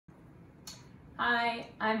Hi,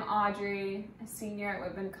 I'm Audrey, a senior at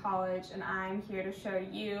Whitman College, and I'm here to show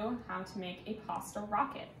you how to make a pasta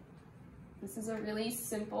rocket. This is a really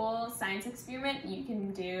simple science experiment you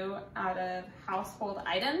can do out of household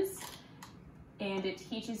items, and it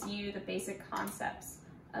teaches you the basic concepts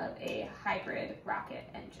of a hybrid rocket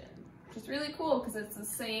engine, which is really cool because it's the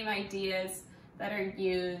same ideas that are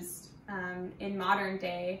used in modern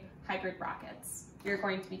day hybrid rockets you're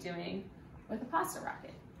going to be doing with a pasta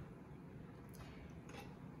rocket.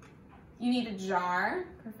 You need a jar,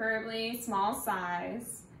 preferably small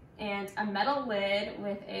size, and a metal lid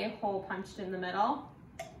with a hole punched in the middle.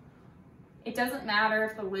 It doesn't matter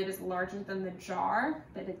if the lid is larger than the jar,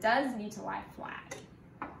 but it does need to lie flat.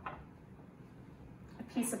 A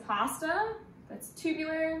piece of pasta that's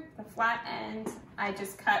tubular, the flat end, I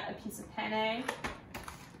just cut a piece of penne.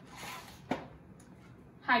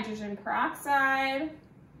 Hydrogen peroxide,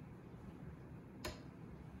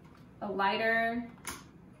 a lighter,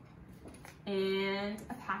 and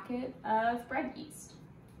a packet of bread yeast.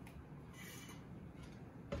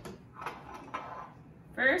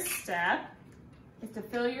 First step is to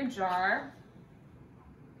fill your jar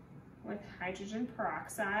with hydrogen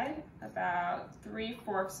peroxide about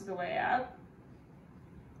 3/4 of the way up.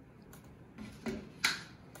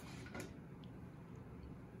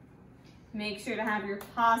 Make sure to have your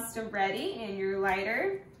pasta ready and your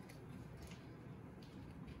lighter.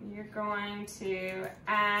 You're going to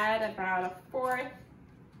add about 1/4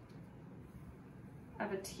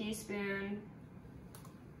 of a teaspoon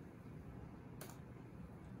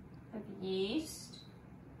of yeast.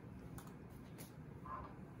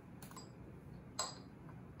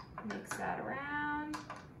 Mix that around.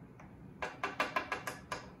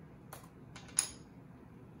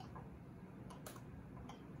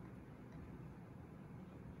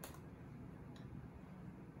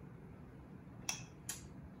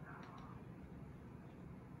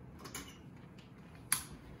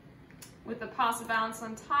 With the pasta balance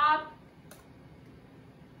on top,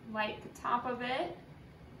 light the top of it.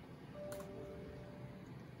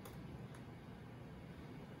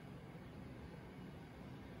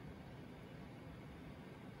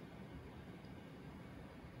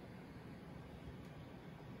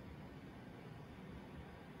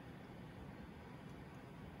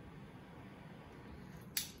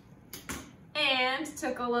 And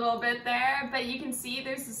took a little bit there, but you can see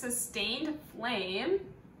there's a sustained flame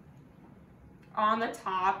on the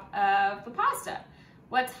top of the pasta.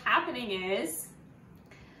 What's happening is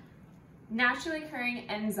naturally occurring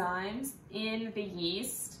enzymes in the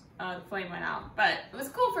yeast, the flame went out, but it was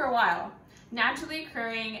cool for a while. Naturally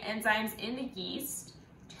occurring enzymes in the yeast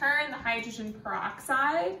turn the hydrogen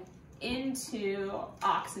peroxide into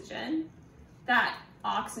oxygen. That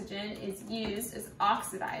oxygen is used as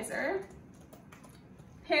oxidizer.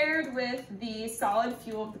 Paired with the solid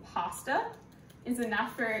fuel of the pasta is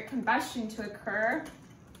enough for combustion to occur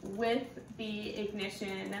with the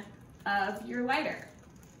ignition of your lighter.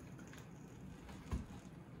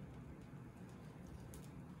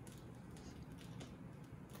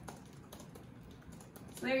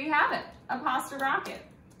 So there you have it, a pasta rocket.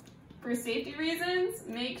 For safety reasons,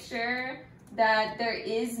 make sure that there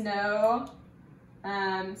is no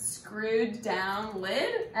screwed down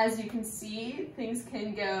lid. As you can see, things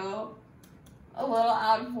can go a little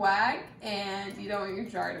out of whack and you don't want your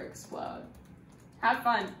jar to explode. Have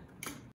fun.